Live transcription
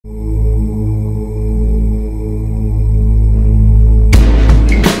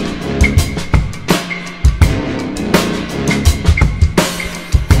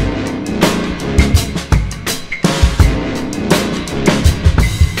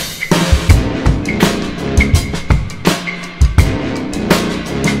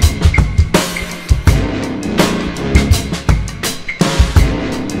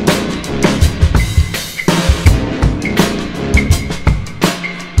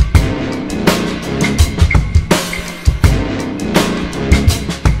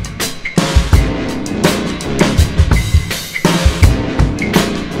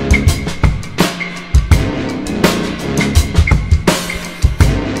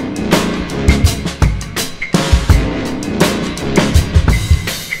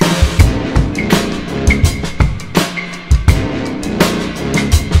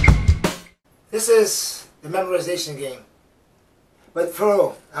memorization game. But for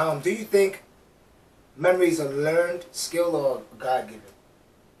real, do you think memory is a learned skill or God-given?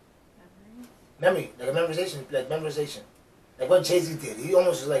 Memory, like a memorization. Like what Jay-Z did. He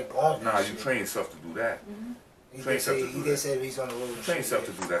almost was like born. Nah, you train yourself to do that. He did say he's on the road. Train yourself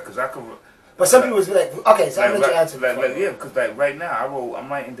to do that, because I could... But some people was like, okay, so I'll let you answer. Yeah, because like right now, I'm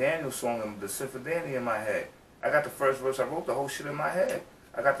writing Daniel's song, the Sin for Danny in my head. I got the first verse, I wrote the whole shit in my head.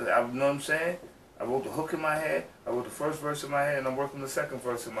 You know what I'm saying? I wrote the hook in my head, I wrote the first verse in my head, and I'm working the second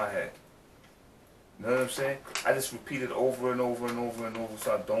verse in my head. You know what I'm saying? I just repeat it over and over and over and over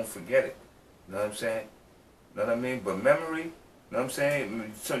so I don't forget it. You know what I'm saying? You know what I mean? But memory, you know what I'm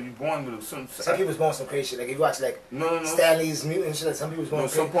saying? So you're born with some people's born some crazy shit. Like if you watch like Stanley's Mutant shit, like some people's born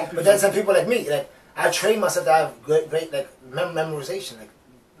crazy. But then some people like me, like I train myself to have great like memorization.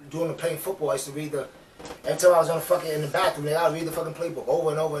 Like playing football, I used to read every time I was in the bathroom, like I would read the fucking playbook over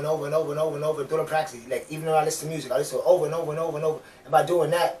and over and over and over and over and over during practice. Like even though I listen to music, I listen to it over and over and over and over. And by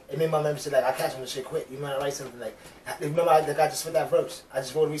doing that, it made my memory like I catch on the shit quick. You might write something like, remember I just read that verse. I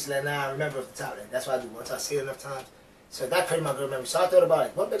just wrote it recently and now I remember off the top. Like, that's what I do once I see it enough times. So that created my good memory. So I thought about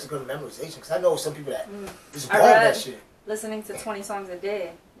like, what makes a good memorization? Because I know some people that just born that shit. Listening to 20 songs a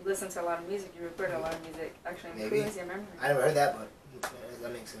day, you listen to a lot of music, you record a lot of music, actually improves your memory. I never heard that, but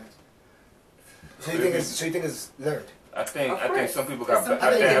that makes sense. So you think it's learned? I think some people got.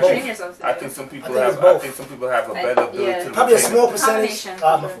 I think some people have a better ability to probably a small percentage.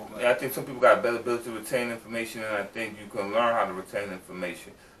 I think some people got a better ability to retain information, and I think you can learn how to retain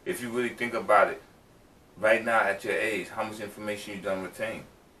information if you really think about it. Right now, at your age, how much information you done retain?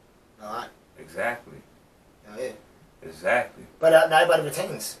 A lot. Exactly. Oh, yeah. Exactly. But not everybody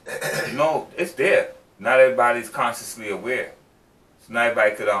retains. No, it's there. Not everybody's consciously aware. So not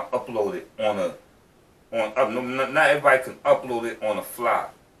everybody could upload it not everybody can upload it on the fly.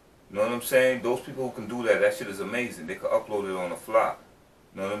 You know what I'm saying? Those people who can do that shit is amazing. They can upload it on the fly.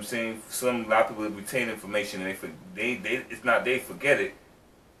 You know what I'm saying? A lot of people retain information and it's not they forget it.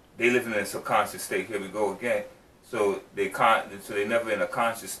 They live in a subconscious state. Here we go again. So they never in a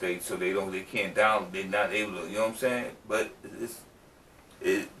conscious state. So they can't download. They're not able to. You know what I'm saying? But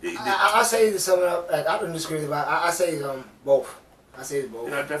I say something like I don't disagree with it. I say both. I say it's both.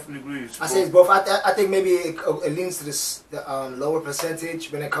 Yeah, I definitely agree. I say it's both. I think maybe it leans to the lower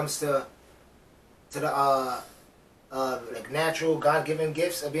percentage when it comes to the like natural God-given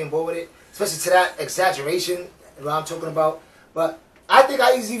gifts of being born with it, especially to that exaggeration what I'm talking about. But I think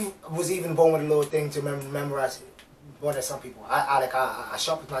I was even born with a little thing to memorize it more than some people. I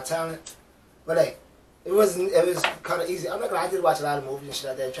sharpened my talent, but like it was kind of easy. I'm not gonna. I did watch a lot of movies and shit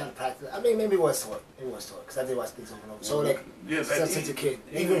like that, trying to practice. I mean, maybe it was taught. Because I did watch things over and over. So like, since a kid,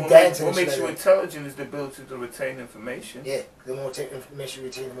 even dancing. What makes you intelligent is the ability to retain information. Yeah, the more information you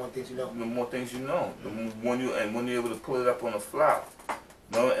retain, the more things you know. The more things you know, when you're able to pull it up on the fly.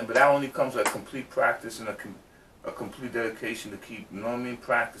 But that only comes with complete practice and a complete dedication to keep, you know what I mean,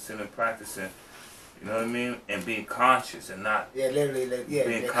 practicing and practicing. You know what I mean? And being conscious and not... Yeah, literally.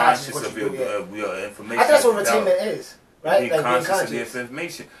 Being conscious of your information. I think that's what retainment is, right? Being conscious of the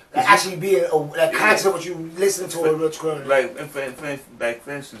information. Like actually being conscious of what you listen to or what's going on. Like, for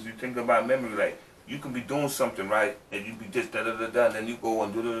instance, you think about memory, like, you can be doing something, right? And you be just da-da-da-da, and then you go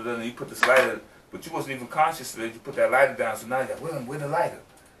and da-da-da-da, and you put this lighter, but you wasn't even conscious of it. You put that lighter down, so now you're like, where the lighter?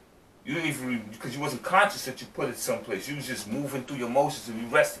 You didn't even, because you wasn't conscious that you put it someplace. You was just moving through your motions and you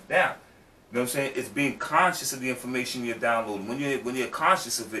rested down. You know what I'm saying? It's being conscious of the information you're downloading. When you're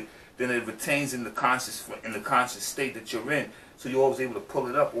conscious of it, then it retains in the conscious state that you're in. So you're always able to pull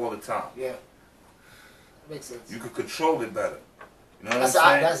it up all the time. Yeah, that makes sense. You can control it better. You know what I'm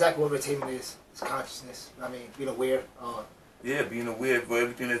saying? That's exactly what retainment is. It's consciousness. I mean, being aware. Yeah, being aware of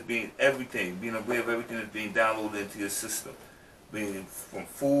everything being aware of everything that's being downloaded into your system, being from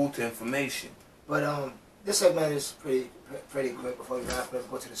food to information. But this segment is pretty quick before we wrap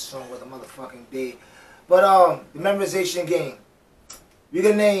up. Go to the song with a motherfucking B. But the memorization game. We're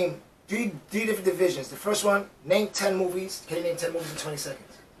gonna name three different divisions. The first one, name 10 movies. Can you name 10 movies in 20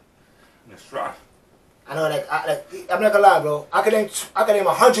 seconds? That's right. I know, I'm not gonna lie, bro. I could name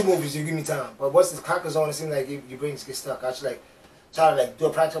 100 movies if you give me time. But once the clock is on, it seems like your brains get stuck. I should try to do a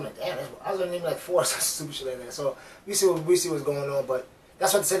practice. I'm like, damn, I was gonna name 4 or some stupid shit like that. So we see what's going on. But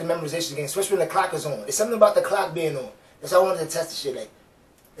that's what they say the memorization game, especially when the clock is on. It's something about the clock being on. That's why I wanted to test the shit. Like,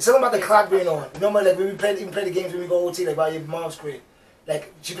 it's something about the clock being on. You know, like when we play the games when we go OT, like by your mom's crib.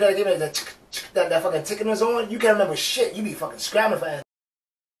 Like she played the game, like that fucking ticking was on. You can't remember shit. You be fucking scrambling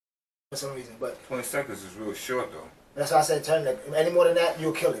for some reason. But 20 seconds is real short though. That's why I said turn. Like any more than that,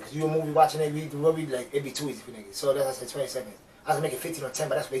 you'll kill it. Cause you a movie watching it, it'd be too easy for niggas. So that's why I said 20 seconds. I was gonna make it 15 or 10,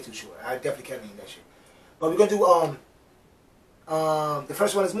 but that's way too short. I definitely can't name that shit. But we're gonna do the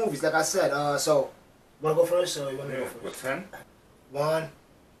first one is movies, like I said. So you wanna go first, or you wanna go first? What 10? 1,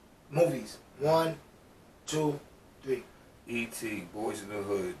 movies. 1, 2, 3. E.T., Boys in the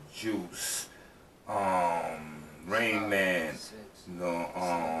Hood, Juice, Rain Man, you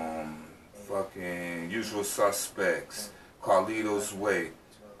know, fucking Usual Suspects, Carlito's Way,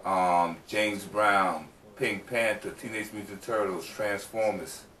 James Brown, Pink Panther, Teenage Mutant Turtles,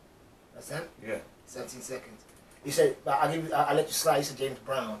 Transformers. That's it? Yeah. 17 seconds. You said, I'll let you slide. You said James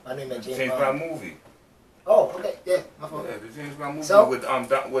Brown. I named that James Brown movie. Oh, okay, yeah, my fault. Yeah, the James Brown movie so, with I know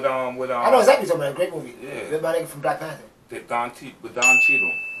exactly what you're talking about. Great movie. Yeah. With my nigga from Black Panther. With Don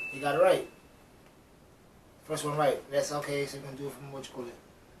Cheadle. You got it right. First one right. That's okay. So you're gonna do it from what you call it.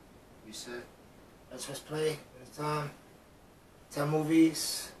 You said. Let's press play. It's time. 10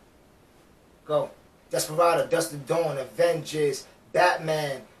 movies. Go. Desperado, Dust of Dawn, Avengers,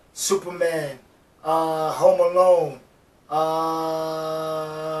 Batman, Superman, Home Alone,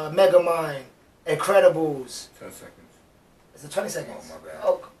 Megamind, Incredibles. 10 seconds. Is it 20 seconds? Oh, my bad.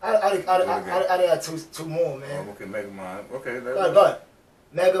 Oh, I had two more, man. Oh, okay, Megamind. Okay, go ahead.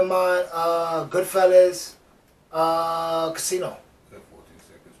 Megamind, Goodfellas, Casino. 14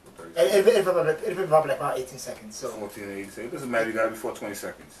 seconds. It'll be probably like about 18 seconds. So 14 and 18. It doesn't matter. You got it before 20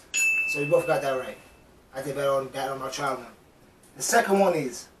 seconds. So we both got that right. I did better on that on my trial one. The second one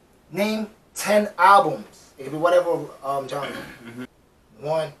is name 10 albums. It could be whatever genre.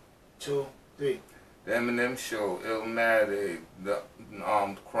 1, 2, 3. The Eminem Show, Illmatic, the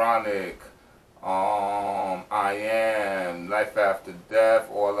Chronic, I Am, Life After Death,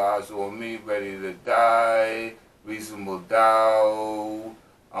 All Eyes on Me, Ready to Die, Reasonable Doubt,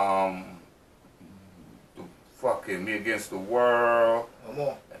 the fucking Me Against the World, One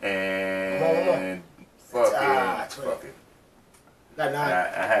more. and fuck it. Got 9. I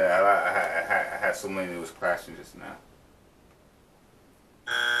had so many that was crashing just now.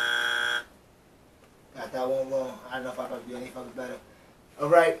 Got that one wrong. I don't know if I could do any fucking better.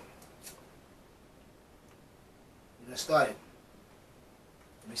 Alright. We're gonna start it.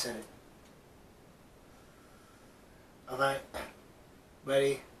 Let me set it. Alright.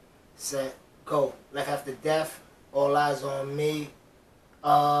 Ready, set, go. Life After Death, All Eyes on Me,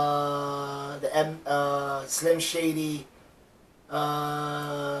 Slim Shady,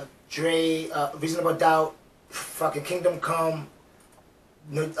 Dre, Reasonable Doubt, fucking Kingdom Come,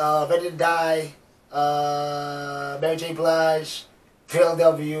 Ready to Die, Mary J. Blige,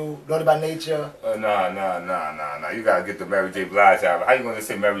 PLW, Naughty by Nature. No. You gotta get the Mary J. Blige album. How you gonna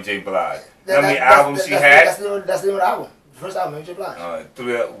say Mary J. Blige? How many albums she had? That's the name of the album. The first album, Mary J. Blige.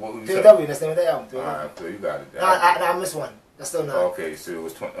 PLW, that's the name of the album. Alright, so you got it. No, I missed one. That's still 9. Okay, so it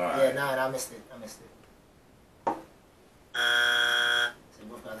was 20. Right. Yeah, 9. I missed it. So we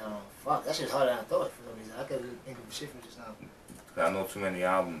both got that wrong. Fuck, that shit's harder than I thought for no reason. I couldn't think of shit from just now. I know too many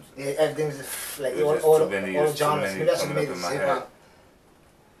albums. Yeah, everything's just like all the genres. Maybe I should have made this hip hop.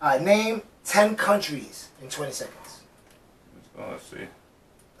 Alright, name 10 countries in 20 seconds. Let's see.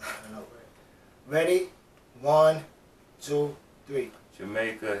 I don't know. Ready? 1, 2, 3.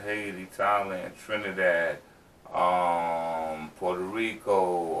 Jamaica, Haiti, Thailand, Trinidad, Puerto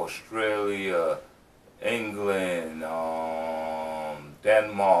Rico, Australia, England,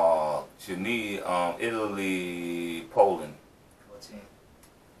 Denmark, Geneva, Italy, Poland. 14.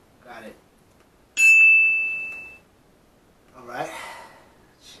 Got it. Alright.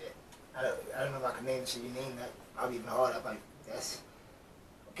 Shit. I don't know if I can name the shit you named that. Probably even harder. I'll probably guess.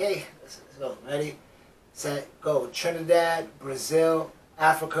 Okay, let's go. Ready, set, go. Trinidad, Brazil,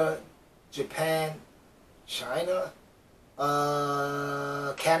 Africa, Japan, China,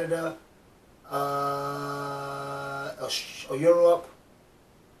 Canada, Europe,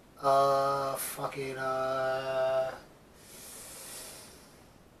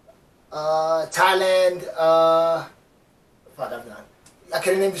 Thailand, fuck, I'm done. I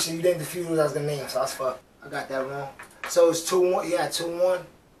couldn't name the shit, you named the few I was gonna name, so I was fucked. I got that wrong. So it's 2-1, yeah, 2-1.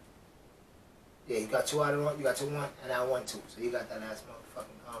 Yeah, you got 2 out of 1, you got 2-1, and I 1-2. So you got that last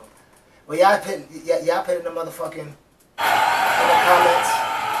motherfucking well, y'all put in the motherfucking in the comments.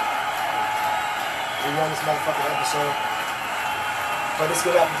 We won this motherfucking episode. But this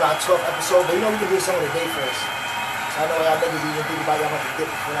gonna be our 12th episode, but you know we can do some of the day first. So I know y'all niggas even think about y'all about to dip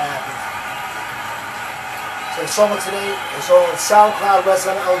before that happens. So the song of today is on SoundCloud,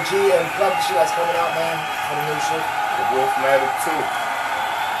 Wrestling LG, and plug the shit that's coming out, man, for the new shit. The Wolfmatic 2.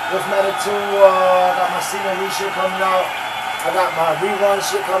 Wolfmatic 2, I got my senior shit coming out. I got my rerun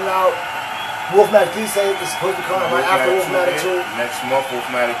shit coming out. Wolfmatic 3 say it's supposed to come right after Wolfmatic 2. Next month,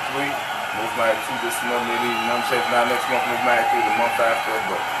 Wolfmatic 3. Wolfmatic 2 this month, maybe, you know what I'm saying? Not next month, Wolfmatic 3, the month after,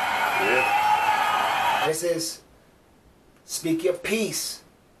 but, yeah. This is Speak Your Peace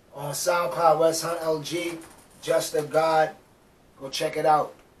on SoundCloud, West Hunt LG, Juss Da God. Go check it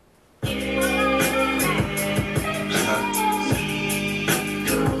out. Yeah.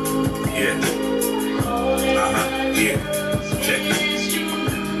 Yeah. Check it.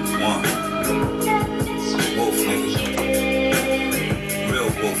 One. Wolf nigga. Real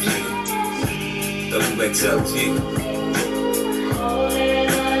wolf nigga. WXLG.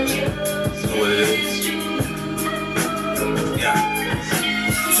 Know what it is? Yeah.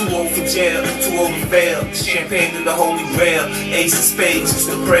 Too old for jail, too old to fail. Champagne in the holy grail. Ace of spades, used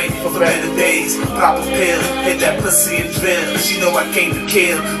to pray for better days. Pop a pill, hit that pussy and drill. She know I came to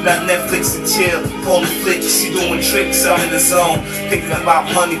kill, not Netflix and chill. Pulling flicks, she doing tricks, I'm in the zone. Thinking about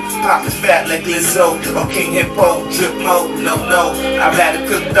money, pockets fat like Lizzo. Or King Hippo, drip mode, no, I'd rather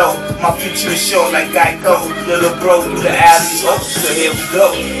cook though. My future is short like Geico. Little bro through the alleys, oh, so here we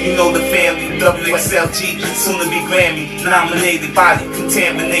go. You know the family, WXLG, soon to be Grammy. Nominated, body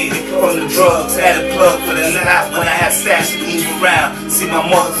contaminated from the drugs. Had a plug for the night when I had stash to move around. See my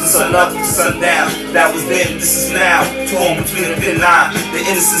mother from sun up to sundown. That was then, this is now. Torn between the thin line. The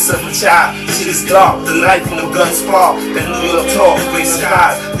innocence of a child. Shit is dark, the light from the gun spark. That New York talk, gray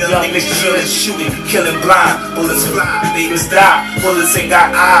skies. The young niggas drilling, shooting, killing blind. Bullets fly, babies die. Bullets ain't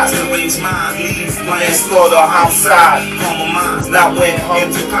got eyes. The range mine leaves manslaughter, homicide. Calm minds, not when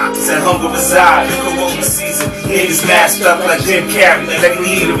empty pockets and hunger reside. Corona season, niggas masked up like Jim Carrey. Like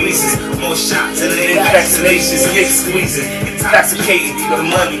need the reasons. More shots and the vaccinations, get squeezing, intoxicating, the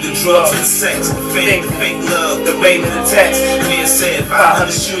money, the drugs, the sex, the fake love, the rain and the text. Being said,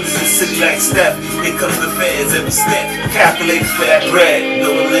 500 shooters in the city like Steph. Here comes the feds every step, calculated for that bread, no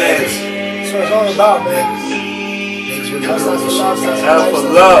letters. That's what it's all about, man. That's for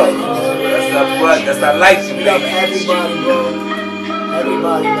love. That's not like you, baby. Everybody, bro.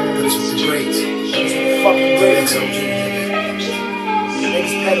 Everybody, man. This was the greats. This was the fucking greats.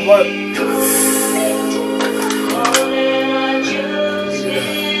 Niggas had to work.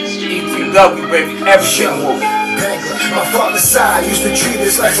 EP.12, baby, everything wolf. My father's side used to treat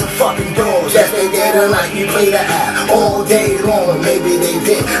us like some fucking dogs. Yes, they didn't like me play the app all day long. Maybe they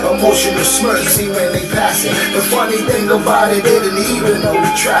did. Emotional smirks, see when they pass it. The funny thing about it, they didn't even know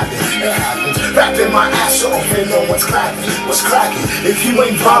we trapping. It happens. Rapping my ass off and no one's clapping. What's cracking? If you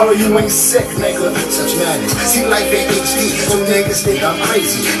ain't viral, you ain't sick, nigga. Such madness. See life in HD, so niggas think I'm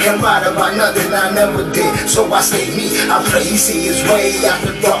crazy. Can't write about nothing I never did, so I stay me. I pray he see his way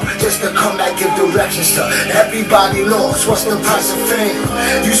after dark, just to come back, give directions to everybody lost. What's the price of fame?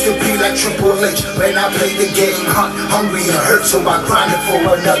 Used to be like Triple H when I played the game. Hungry and hurt, so I grinded for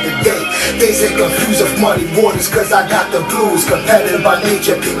another day. Days ain't confused of muddy waters, cause I got the blues. Competitive by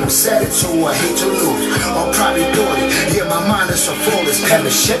nature, people said it, so I hate to lose. Or probably thought it, yeah, my mind is so full, it's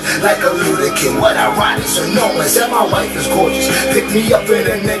shit like a little kid. What I ride is enormous, and my wife is gorgeous. Pick me up in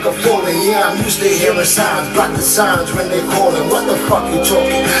a nigga falling, yeah, I'm used to hearing signs. Block the signs when they calling, what the fuck you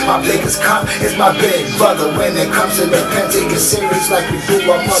talking? My biggest cop is my big brother. When it comes to the pen, take it serious like we do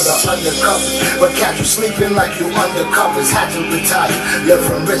our mother undercover. But catch you sleeping like you undercovers. Had to retire, live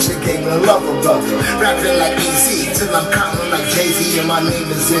from rich to game and love a brother. Rapping like easy till I'm counting like Jay-Z, and my name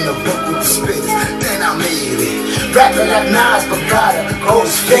is in the book with the spitters. Then I made it. Rapping like Nas, but gotta hold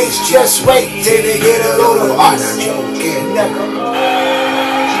his face. Just wait till they get a load of us. I'm joking, nigga.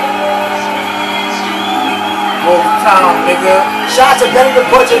 Wolf Town, nigga. Shout out to Benny the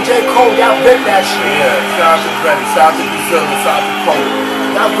Butcher and J. Cole, y'all rip that shit. Yeah, shout out to Benny, shout out to Brazil, shout out to Cole.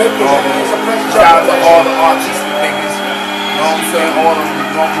 Y'all rip it, it's a pleasure. Shout out to all the artists and niggas, you know what I'm saying, all the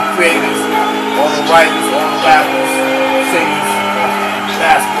creators, all the writers, all the rappers, singers,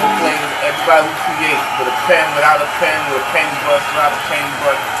 basketball players, everybody who creates with a pen, without a pen, with a paintbrush, without a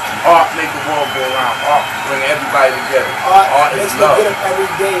paintbrush. Art make the world go around. Art bring everybody together. Art is love. Get up every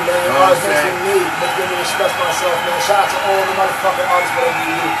day, man. You know Art makes me need. Makes me express myself, man. Shout out to all the motherfucking artists, whatever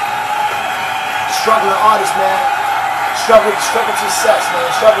you do. Struggling artists, man. Struggle to success, man.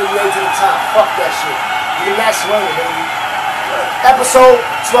 Struggle your way to the top. Fuck that shit. You're not swinging, baby. Episode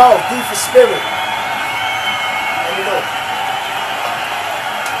 12, D for Spirit. And you know.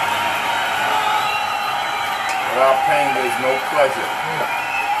 Without pain, there's no pleasure.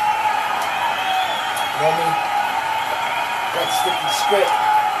 You know what I mean? Got to stick to the script.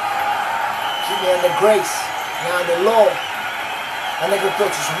 Keep me under grace, not under law. My negative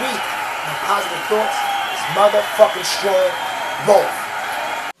thoughts is weak. My positive thoughts is motherfucking strong. Both.